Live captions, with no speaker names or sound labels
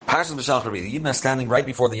Parshas B'Shalach, the Yidden are standing right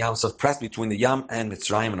before the Yam Suf, pressed between the Yam and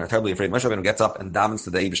Mitzrayim, and are terribly afraid. Moshe Rabbeinu gets up and davens to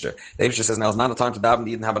the Eibishter. The Eibishter says, now is not the time to daven.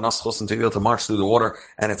 The Yidden have enough chus to be able to march through the water,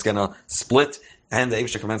 and it's going to split. And the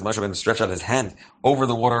Eibishter commands Moshe Rabbeinu to stretch out his hand over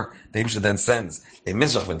the water. The Eibishter then sends a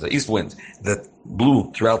mizrach wind, the east wind, that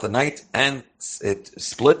blew throughout the night, and it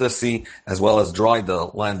split the sea as well as dried the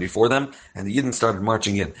land before them. And the Yidden started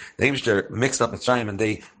marching in. The Eibishter mixed up Mitzrayim, and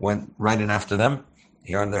they went right in after them.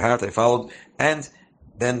 Here in their heart, they followed, and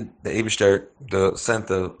then the Eibishter sent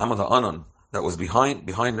the Amad Anan that was behind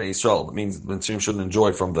the Yisrael. That means the Mitzrayim shouldn't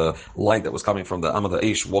enjoy from the light that was coming from the Amad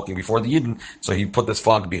Aish walking before the Yidden. So he put this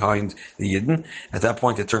fog behind the Yidden. At that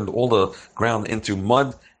point, it turned all the ground into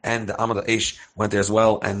mud, and the Amad Aish went there as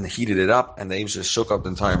well and heated it up, and the Eibishter shook up the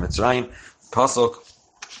entire Mitzrayim. Pasuk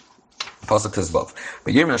Tizbav.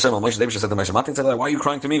 But Yirmiyah Hashem al Moshe, the Eibishter said to Moshe, Matin said, why are you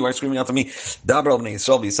crying to me? Why are you screaming out to me? Daber al bnei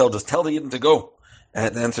Yisrael, just tell the Yidden to go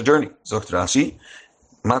and to journey. Zokt Rashi.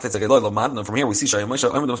 From here we see Moshe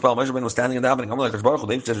Rabbeinu was standing and davening.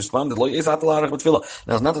 David responded, now it's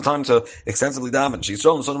not the time to extensively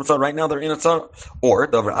daven. Right now they're in a tzar. Or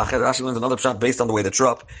Rashi learns another pshat based on the way the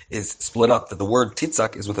trop is split up, that the word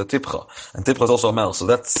titzak is with a tipcha, and tipcha is also a mel, so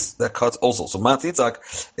that cuts also. So ma titzak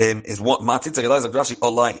is what ma titzak Elias Rashi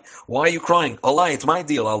alai. Why are you crying? Alai, it's my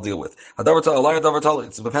deal. I'll deal with.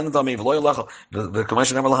 It's dependent on me. The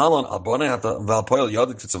commission never lahalan albonei at the valpoil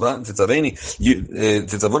yodik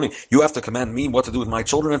you have to command me what to do with my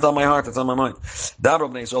children. It's on my heart, it's on my mind. All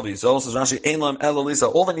they need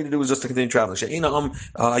to do is just to continue traveling.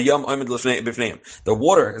 The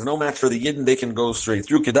water is no match for the Yidden, they can go straight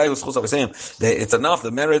through. It's enough,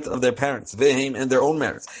 the merit of their parents, and their own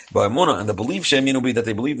merits. And the belief that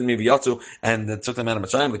they believed in me, and that took them out of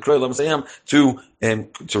Mitzrayim,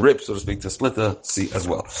 to rip, so to speak, to split the sea as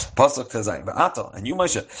well. And you,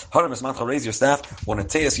 Moshe, raise your staff, when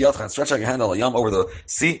it stretch out your hand over the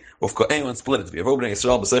sea, and split it. The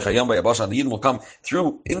Yidden will come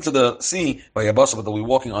through into the sea by Yabasha, but they'll be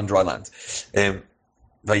walking on dry land. And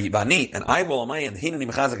I will, and I'm going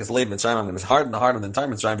to harden the heart of the entire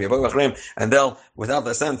Mitzrayim, and they'll, without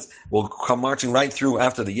their sense, will come marching right through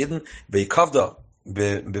after the Yidden. I'll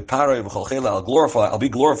be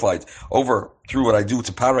glorified over through what I do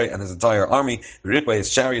to Parei and his entire army,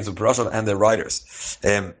 his chariots of Parashah and their riders.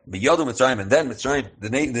 And then Mitzrayim,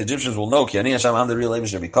 the Egyptians will know, I'm the real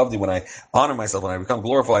Eibishter, when I honor myself, when I become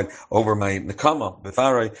glorified over my Nekama,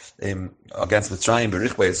 Befarei, against Mitzrayim,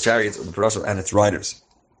 his chariots of Parashah and its riders.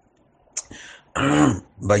 Then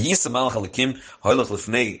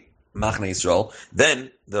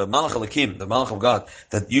the Malach Elikim, the Malach of God,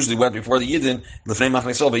 that usually went before the Yidden,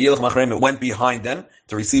 it went behind them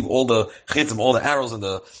to receive all the chitim, all the arrows and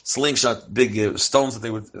the slingshot, big stones that they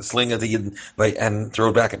would sling at the Yidden and throw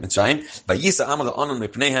it back at Mitzrayim.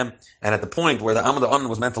 And at the point where the Amad Anan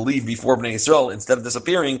was meant to leave before Bnei Yisrael, instead of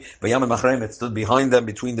disappearing, it stood behind them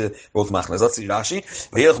between the both machnas. Let's see Rashi.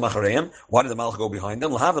 Why did the Malach go behind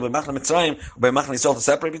them? To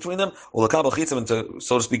separate between them, and to,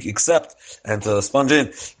 so to speak, accept and to sponge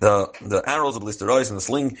in the arrows of Listerois and the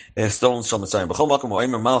sling stones from Mitzrayim.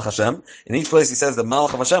 In each place he says the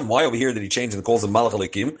Malach of Hashem. Why over here did he change and calls him Malach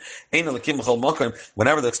Elikim?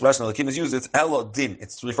 Whenever the expression Elikim is used, it's Elodin.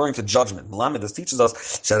 It's referring to judgment. Melamed teaches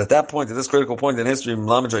us that at that point, at this critical point in history,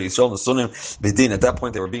 Melamed Yisrael Nasunim Bidin. At that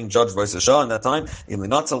point, they were being judged by Sashah. In that time, Imli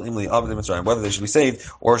Natsal, Imli Avdim Mitzrayim, whether they should be saved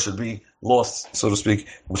or should be lost, so to speak,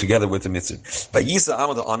 together with the Mitzrayim. By Yisa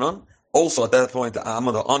Amad Anan. Also, at that point, the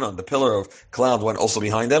Amad Anan, the pillar of cloud, went also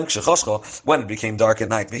behind them. When it became dark at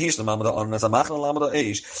night, and the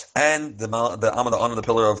Amad Anan, the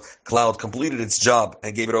pillar of cloud, completed its job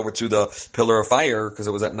and gave it over to the pillar of fire because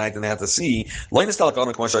it was at night and they had to see.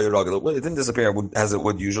 It didn't disappear as it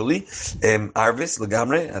would usually. Arvis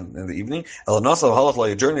legamre, and in the evening, a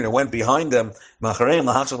journey that went behind them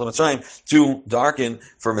to darken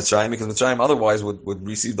for Mitzrayim, because Mitzrayim otherwise would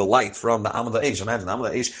receive the light from the Amad Aish. Imagine, the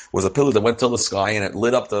Amad Aish was a pillar that went till the sky, and it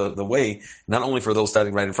lit up the way, not only for those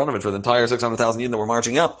standing right in front of it, for the entire 600,000 Yidden that were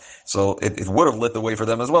marching up. So it would have lit the way for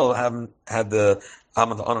them as well, had the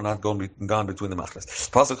Amad Anan not gone between the machnas.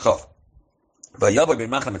 Pasuk Chav. And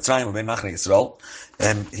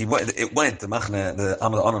the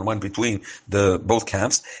Amad Anan went between the both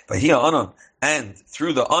camps. And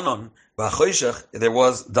through the Anan, There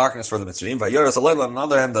was darkness for the Mitzrayim. On the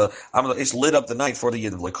other hand, the Amud Ish lit up the night for the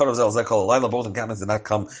Yidden. Both encampments did not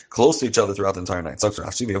come close to each other throughout the entire night. So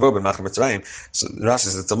Rashi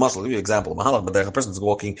says it's a muscle. I'll give you an example. But a person is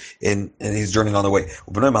walking in and he's journeying on the way.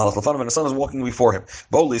 And the son is walking before him.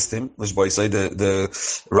 The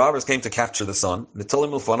robbers came to capture the son. He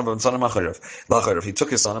took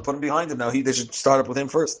his son and put him behind him. Now they should start up with him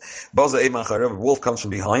first. A wolf comes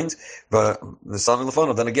from behind, but the son of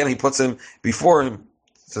Lefanov. Then again, he puts him before him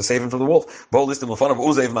to save him from the wolf.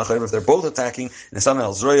 If they're both attacking,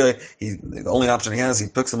 the only option he has, he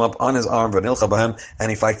picks them up on his arm, and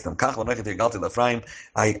he fights them.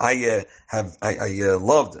 I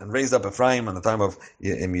loved and raised up Ephraim in the time of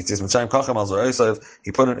Yetzias Mitzrayim.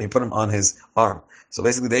 He put him on his arm. So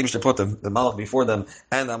basically, the Eibishter put the Malach before them,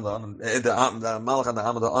 and the Malach and the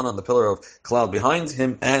Amud Anan, the pillar of cloud behind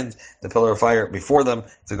him, and the pillar of fire before them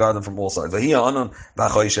to guard them from all sides.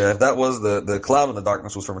 That was the cloud and the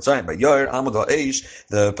darkness was from Mitzrayim. But Yair Amud Aish,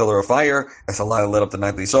 the pillar of fire, as Allah lit up the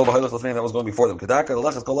night. So that was going before them.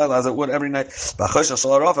 As it would every night.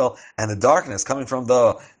 And the darkness coming from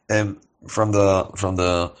the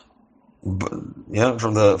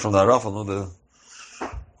Rafal,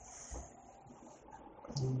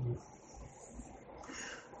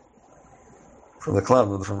 from the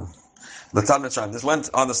cloud, from the Tad Mitzrayim. This went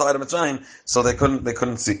on the side of Mitzrayim, so they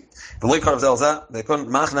couldn't see. The Loikar of Zelzah, they couldn't,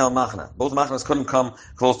 Machna and Machna. Both Machnas couldn't come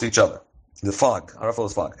close to each other. The fog, Arafel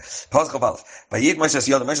is fog. Vayit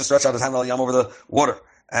Moshe stretched out his hand al Yam over the water,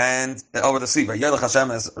 and over the sea. Vayelech Hashem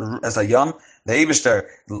as a Yam. The Eibishter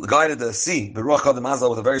guided the sea, the Ruach Kadim Azal,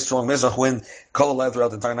 with a very strong Mizrach wind, Kol Alive throughout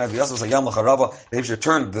the entire night. The Eibishter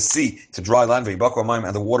turned the sea to dry land, and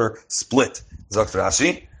the water split. Zok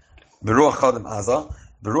Rashi, the Ruach Kadim Azal,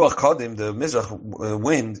 the Ruach Kadim, the Mizrach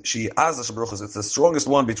wind, she Azal Shabruchas, it's the strongest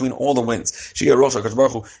one between all the winds. She Rosh HaKadosh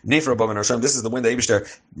Baruch Hu, Nefra B'Ben Hashem. This is the wind the Eibishter,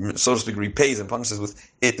 so to speak, repays and punishes with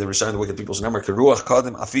it the Rishayim, the wicked people. So remember, Ruach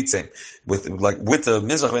Kadim Afitzim, with the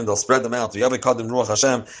Mizrach wind, they'll spread them out. Yavi Kadim Ruach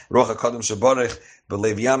Hashem, Ruach HaKadim Shabarech,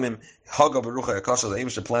 B'Lev Yamim, Haga B'Rucha Akasha. The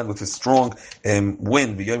Eibishter planned with his strong wind,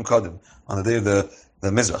 B'Yom Kadim, on the day of the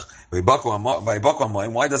Mizrach.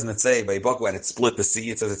 Why doesn't it say Vaybaku and it split the sea?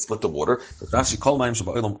 It says it split the water.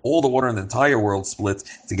 All the water in the entire world split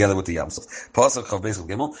together with the Yamsuf. Pasuk Chav Beis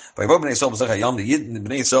Gimel. The Bnei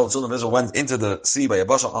Yisrael, the children of Israel, went into the sea by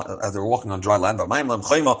Yabasha as they were walking on dry land.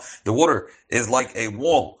 The water is like a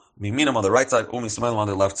wall. Miminam on the right side, Umi Sumayim on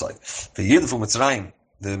the left side.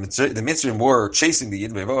 The Mitzrayim were chasing the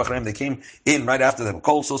Yidden. They came in right after them.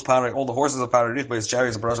 All the horses of Parai, his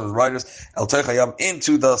chariots and his riders, El Techayam,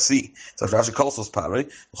 into the sea. So Rashi calls those Parai.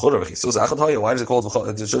 Why does it call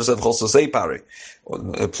it? It should have said Cholsos Parai,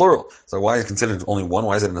 plural. So why is it considered only one?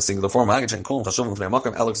 Why is it in a singular form? They're all considered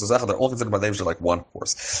by the Eibishter like one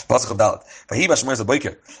horse.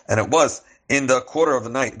 And it was in the quarter of the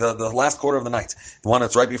night, the last quarter of the night, the one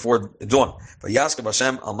that's right before dawn. But Yaskab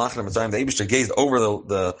Hashem al Machna Mitzrayim, the Eibishter gazed over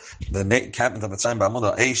the encampment of Mitzrayim by Amud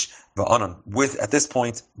Eish v'Anan, with at this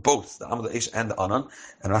point both the Amud Eish and the Anan,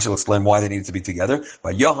 and Rashi will explain why they needed to be together.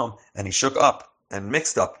 By Yaham, and he shook up and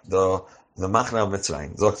mixed up the Machna of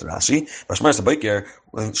Mitzrayim. Zok Rashi, Bashmar Sabaykir,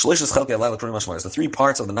 when Shlishas Chelkei Alayla Kurim Hashmaris, the three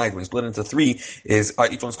parts of the night, when he split into three, is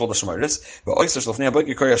each one's called the Shmaris. But Oyster Shlofnei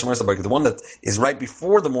Abaykir Kari Hashmaris Abaykir, the one that is right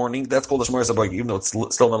before the morning, that's called the Shmaris Abaykir, even though it's still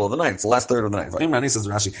middle of the night. It's the last third of the night. Imrani says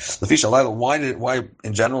Rashi, Lefisha Alayla, why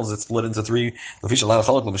in general is it split into three? Lefisha Alayla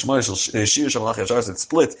Chalak L'Mishmaris Shir Shal Malachi Hasharis, it's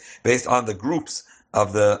split based on the groups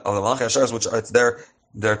of the Malachi Hasharis, which it's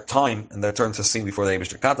their time and their turn to sing before the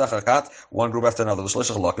Eibishter. One group after another. The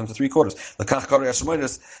Shlishach lock into three quarters. The Kach Kari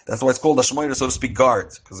Hashmoides, that's why it's called Hashmoides, so to speak,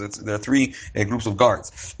 guards, because there are three groups of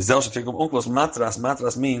guards.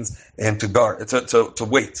 Matras means to guard, to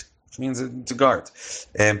wait. Which means to guard.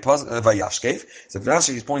 And Vayashkev. So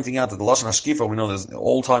Rashi is pointing out that the Lashon Hashkifa, we know there's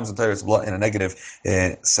all times in Torah it's in a negative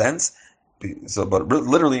sense. So, but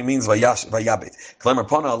literally it means vayabit. Klemer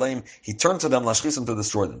pana aleim, he turned to them lashchisim to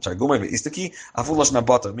destroy them. Targumay ve'istiki afu lashon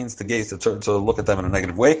abata means to gaze, to look at them in a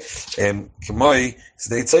negative way. And k'moi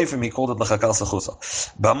sdei tzayfim, he called it lachakal sachusa.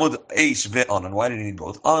 Ba'amud eish ve'anan. Why did he need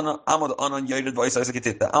both? Amud anan yared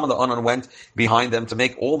va'isaisakitit. The Amud anan went behind them to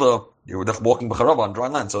make all they were walking b'charav on dry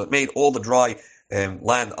land, so it made all the dry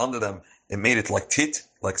land under them. It made it like tit,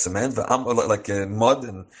 like cement, like mud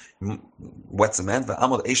and wet cement. And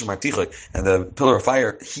the pillar of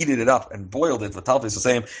fire heated it up and boiled it. The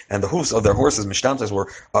same, and the hoofs of their horses, mishtantes,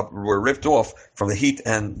 were ripped off from the heat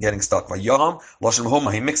and getting stuck.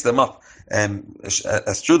 He mixed them up, and as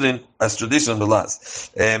tradition belaz,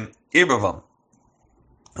 irbavam,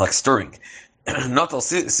 like stirring. Not all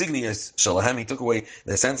signius shalahem. He took away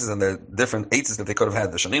their senses and their different eights that they could have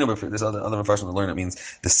had. The shanino, but this other version to learn it means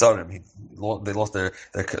the sarim. They lost their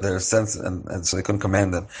sense and so they couldn't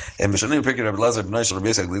command them. And Mishaninu picked Rabbi Lazar b'nai shel Rabbi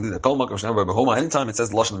Yisrael glili the kol makom shnei behoma. Anytime it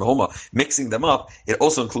says lashon behoma, mixing them up, it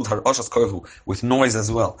also includes harashas kohu with noise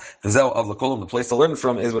as well. V'zeu av lekolim. The place to learn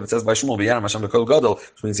from is what it says by Shmuel b'yaram Hashem lekol gadol,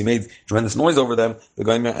 which means he made tremendous noise over them. The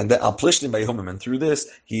goyim and al plishtim by Yehumim, and through this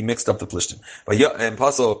he mixed up the plishtim. But and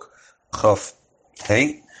pasuk chaf.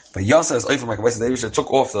 Hey, but Yasa is over my They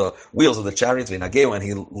took off the wheels of the chariots and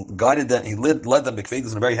he guided them. He led them in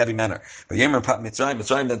a very heavy manner. But Yemen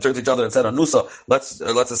Mitzrayim then turned to each other and said, "Anusa, let's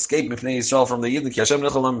escape Mifnei Yisrael from the Yidden. Hashem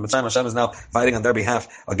Nicholam Mitzrayim. Hashem is now fighting on their behalf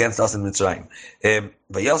against us in Mitzrayim."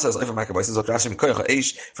 But Yasa is over my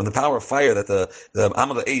from the power of fire that the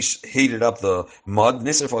Amad Eish heated up the mud.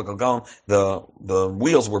 Nisr Galgal, the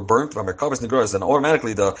wheels were burnt by Merkavas Negros, and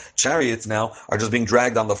automatically the chariots now are just being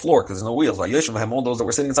dragged on the floor because there's no wheels. Like Yeshua, all those that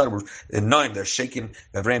were sitting inside were in Naim, they're shaking,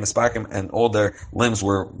 and all their limbs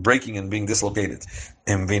were breaking and being dislocated.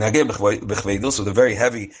 And so the very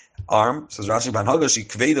heavy arm, says Rashi,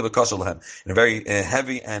 in a very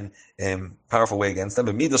heavy and powerful way against them.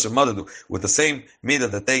 But with the same midah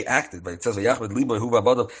that they acted, but it says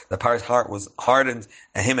the Paro's heart was hardened,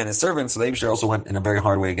 and him and his servants, so the Eibusher also went in a very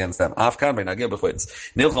hard way against them. Afkan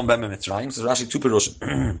Nilcham ben Mitzrayim, says Rashi, two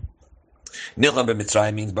perushim. Nilcham ben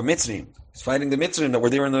Mitzrayim means Bamitzrim. He's fighting the Mitzrayim that were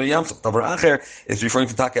there in the Yam Suf. Tavar Acher is referring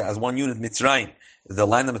to Taka as one unit Mitzrayim. The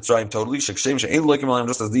land of Mitzrayim totally. Just as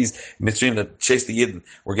these Mitzrayim that chased the Yidden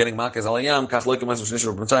were getting Makas Alayam,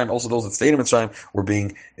 also those that stayed in Mitzrayim were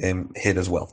being hid as well.